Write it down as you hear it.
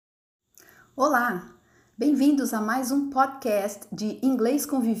Olá! Bem-vindos a mais um podcast de Inglês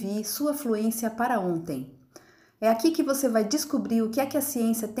com Vivi, sua fluência para ontem. É aqui que você vai descobrir o que é que a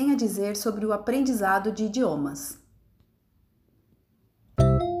ciência tem a dizer sobre o aprendizado de idiomas.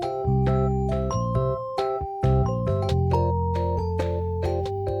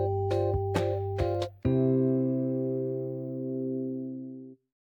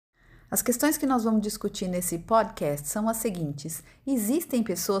 As questões que nós vamos discutir nesse podcast são as seguintes: existem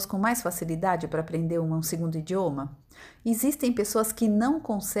pessoas com mais facilidade para aprender um segundo idioma? Existem pessoas que não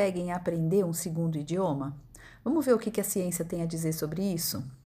conseguem aprender um segundo idioma? Vamos ver o que a ciência tem a dizer sobre isso?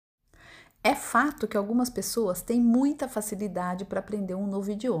 É fato que algumas pessoas têm muita facilidade para aprender um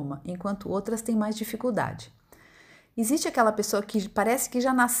novo idioma, enquanto outras têm mais dificuldade. Existe aquela pessoa que parece que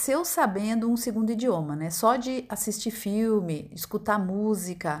já nasceu sabendo um segundo idioma, né? Só de assistir filme, escutar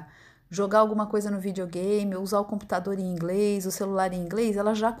música, jogar alguma coisa no videogame, usar o computador em inglês, o celular em inglês,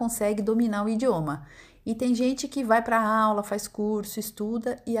 ela já consegue dominar o idioma. E tem gente que vai para a aula, faz curso,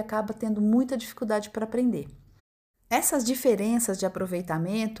 estuda e acaba tendo muita dificuldade para aprender. Essas diferenças de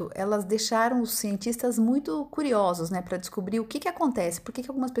aproveitamento, elas deixaram os cientistas muito curiosos, né, para descobrir o que acontece, por que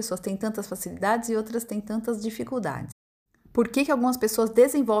algumas pessoas têm tantas facilidades e outras têm tantas dificuldades. Por que algumas pessoas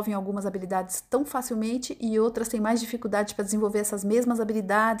desenvolvem algumas habilidades tão facilmente e outras têm mais dificuldade para desenvolver essas mesmas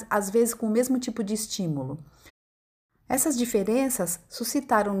habilidades, às vezes com o mesmo tipo de estímulo. Essas diferenças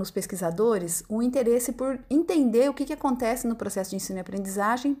suscitaram nos pesquisadores um interesse por entender o que acontece no processo de ensino e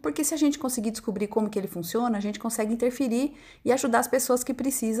aprendizagem, porque se a gente conseguir descobrir como que ele funciona, a gente consegue interferir e ajudar as pessoas que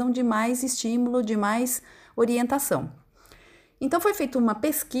precisam de mais estímulo, de mais orientação. Então foi feita uma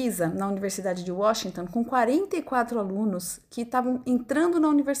pesquisa na Universidade de Washington com 44 alunos que estavam entrando na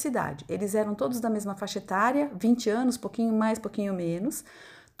universidade. Eles eram todos da mesma faixa etária, 20 anos, pouquinho mais, pouquinho menos,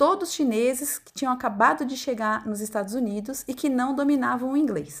 todos chineses que tinham acabado de chegar nos Estados Unidos e que não dominavam o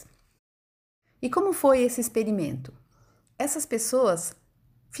inglês. E como foi esse experimento? Essas pessoas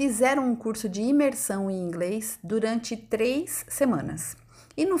fizeram um curso de imersão em inglês durante 3 semanas.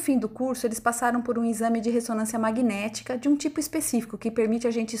 E no fim do curso, eles passaram por um exame de ressonância magnética de um tipo específico que permite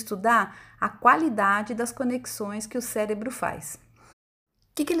a gente estudar a qualidade das conexões que o cérebro faz.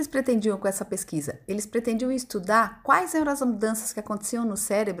 O que eles pretendiam com essa pesquisa? Eles pretendiam estudar quais eram as mudanças que aconteciam no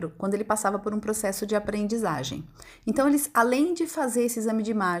cérebro quando ele passava por um processo de aprendizagem. Então, eles, além de fazer esse exame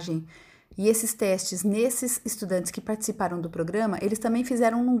de imagem e esses testes nesses estudantes que participaram do programa, eles também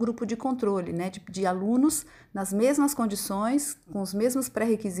fizeram um grupo de controle, né, de alunos nas mesmas condições, com os mesmos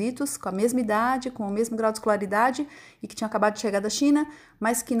pré-requisitos, com a mesma idade, com o mesmo grau de escolaridade e que tinham acabado de chegar da China,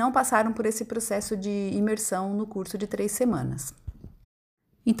 mas que não passaram por esse processo de imersão no curso de 3 semanas.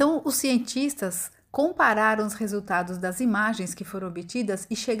 Então, os cientistas compararam os resultados das imagens que foram obtidas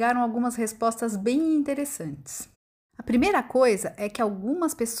e chegaram a algumas respostas bem interessantes. A primeira coisa é que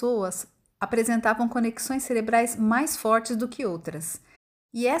algumas pessoas apresentavam conexões cerebrais mais fortes do que outras.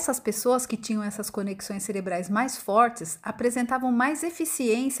 E essas pessoas que tinham essas conexões cerebrais mais fortes apresentavam mais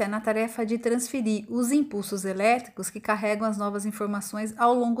eficiência na tarefa de transferir os impulsos elétricos que carregam as novas informações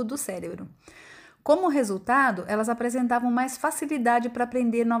ao longo do cérebro. Como resultado, elas apresentavam mais facilidade para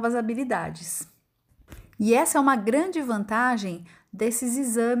aprender novas habilidades. E essa é uma grande vantagem desses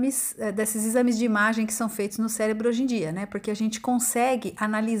exames de imagem que são feitos no cérebro hoje em dia, né? Porque a gente consegue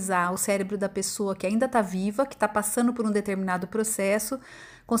analisar o cérebro da pessoa que ainda está viva, que está passando por um determinado processo,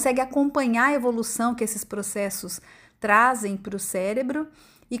 consegue acompanhar a evolução que esses processos trazem para o cérebro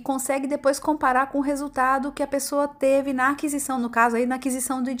e consegue depois comparar com o resultado que a pessoa teve na aquisição, no caso aí na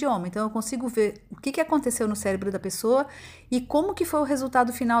aquisição do idioma. Então eu consigo ver o que aconteceu no cérebro da pessoa e como que foi o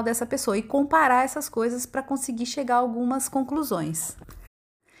resultado final dessa pessoa e comparar essas coisas para conseguir chegar a algumas conclusões.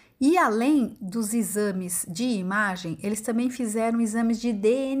 E além dos exames de imagem, eles também fizeram exames de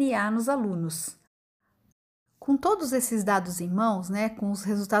DNA nos alunos. Com todos esses dados em mãos, né, com os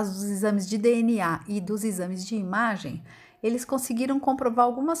resultados dos exames de DNA e dos exames de imagem, eles conseguiram comprovar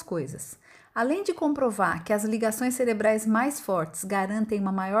algumas coisas. Além de comprovar que as ligações cerebrais mais fortes garantem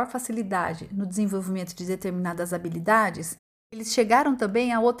uma maior facilidade no desenvolvimento de determinadas habilidades, eles chegaram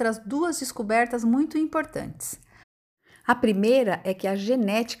também a outras 2 descobertas muito importantes. A primeira é que a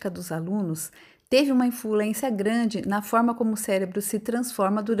genética dos alunos teve uma influência grande na forma como o cérebro se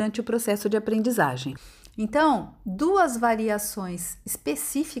transforma durante o processo de aprendizagem. Então, 2 variações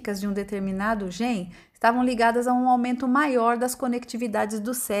específicas de um determinado gene estavam ligadas a um aumento maior das conectividades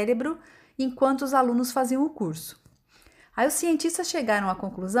do cérebro enquanto os alunos faziam o curso. Aí os cientistas chegaram à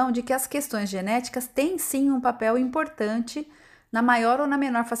conclusão de que as questões genéticas têm sim um papel importante na maior ou na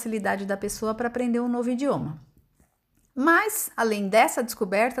menor facilidade da pessoa para aprender um novo idioma. Mas, além dessa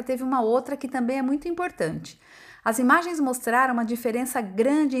descoberta, teve uma outra que também é muito importante. As imagens mostraram uma diferença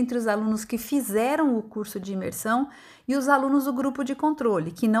grande entre os alunos que fizeram o curso de imersão e os alunos do grupo de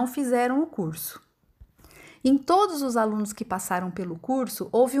controle, que não fizeram o curso. Em todos os alunos que passaram pelo curso,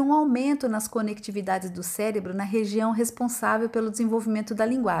 houve um aumento nas conectividades do cérebro na região responsável pelo desenvolvimento da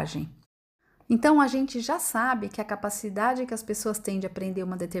linguagem. Então, a gente já sabe que a capacidade que as pessoas têm de aprender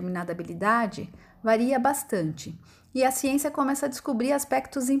uma determinada habilidade varia bastante. E a ciência começa a descobrir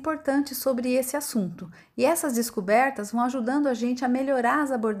aspectos importantes sobre esse assunto. E essas descobertas vão ajudando a gente a melhorar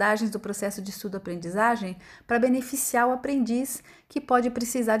as abordagens do processo de estudo-aprendizagem para beneficiar o aprendiz que pode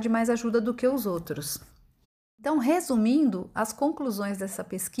precisar de mais ajuda do que os outros. Então, resumindo, as conclusões dessa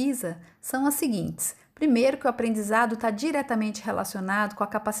pesquisa são as seguintes. Primeiro, que o aprendizado está diretamente relacionado com a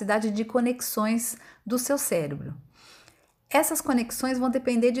capacidade de conexões do seu cérebro. Essas conexões vão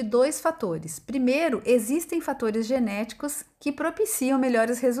depender de dois fatores. Primeiro, existem fatores genéticos que propiciam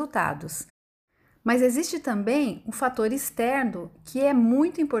melhores resultados. Mas existe também um fator externo que é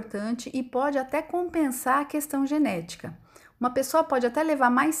muito importante e pode até compensar a questão genética. Uma pessoa pode até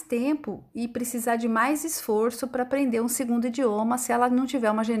levar mais tempo e precisar de mais esforço para aprender um segundo idioma se ela não tiver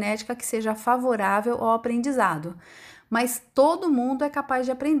uma genética que seja favorável ao aprendizado. Mas todo mundo é capaz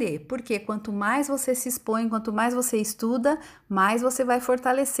de aprender, porque quanto mais você se expõe, quanto mais você estuda, mais você vai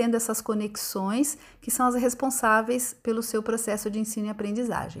fortalecendo essas conexões que são as responsáveis pelo seu processo de ensino e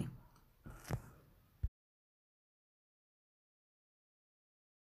aprendizagem.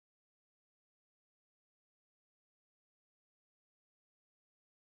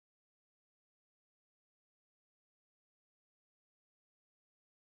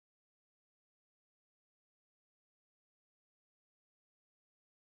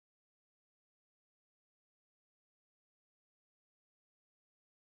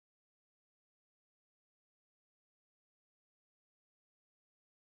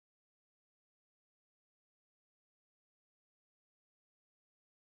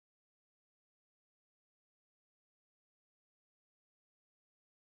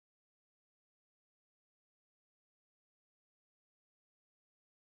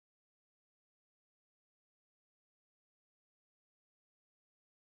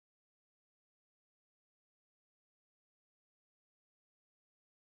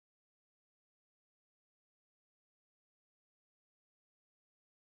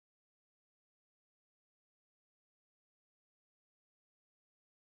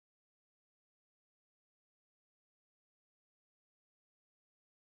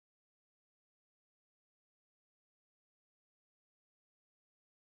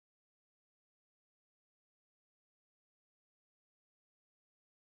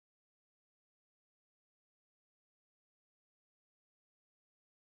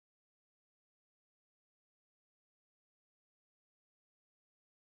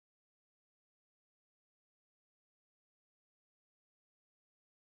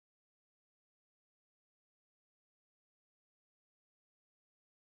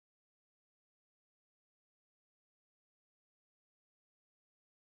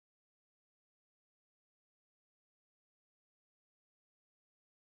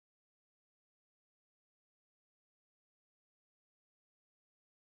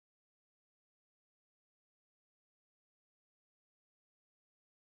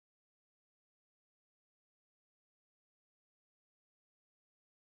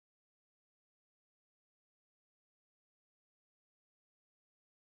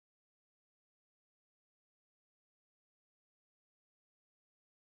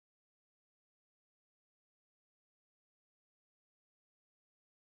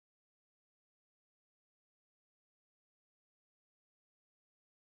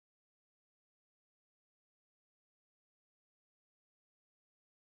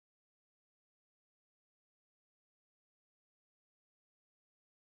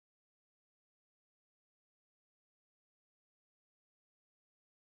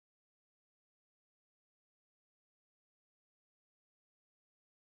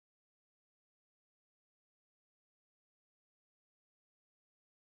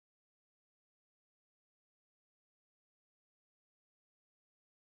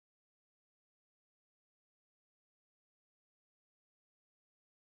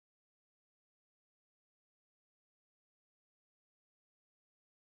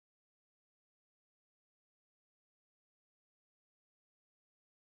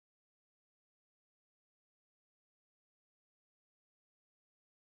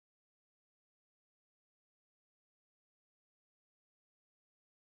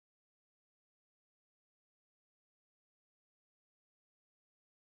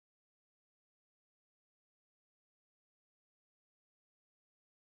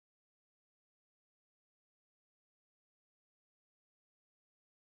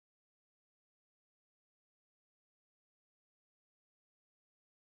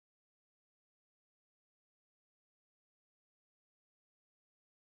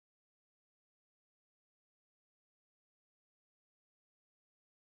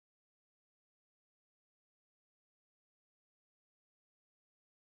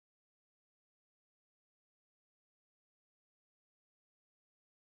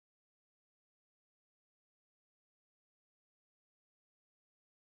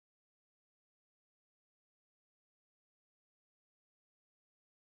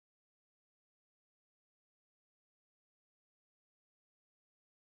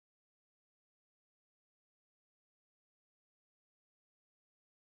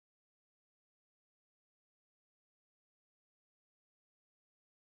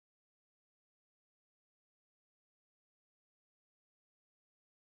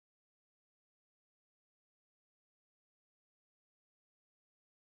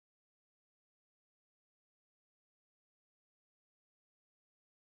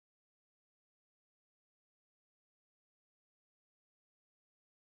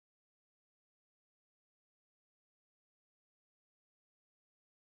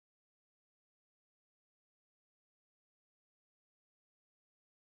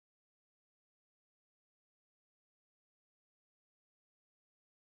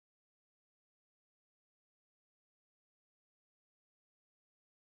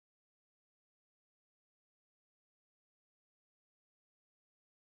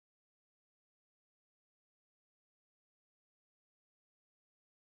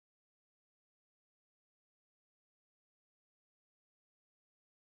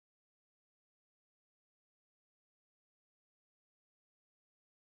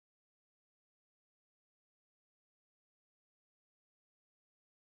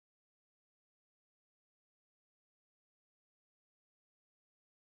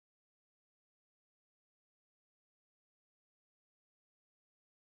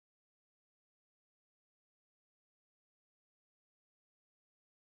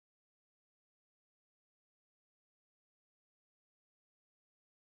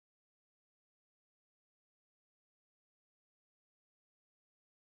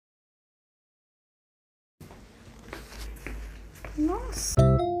 Nossa!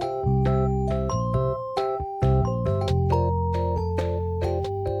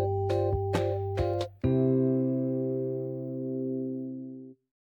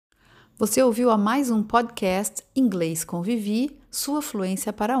 Você ouviu a mais um podcast Inglês com Vivi, sua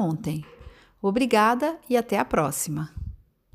fluência para ontem. Obrigada e até a próxima!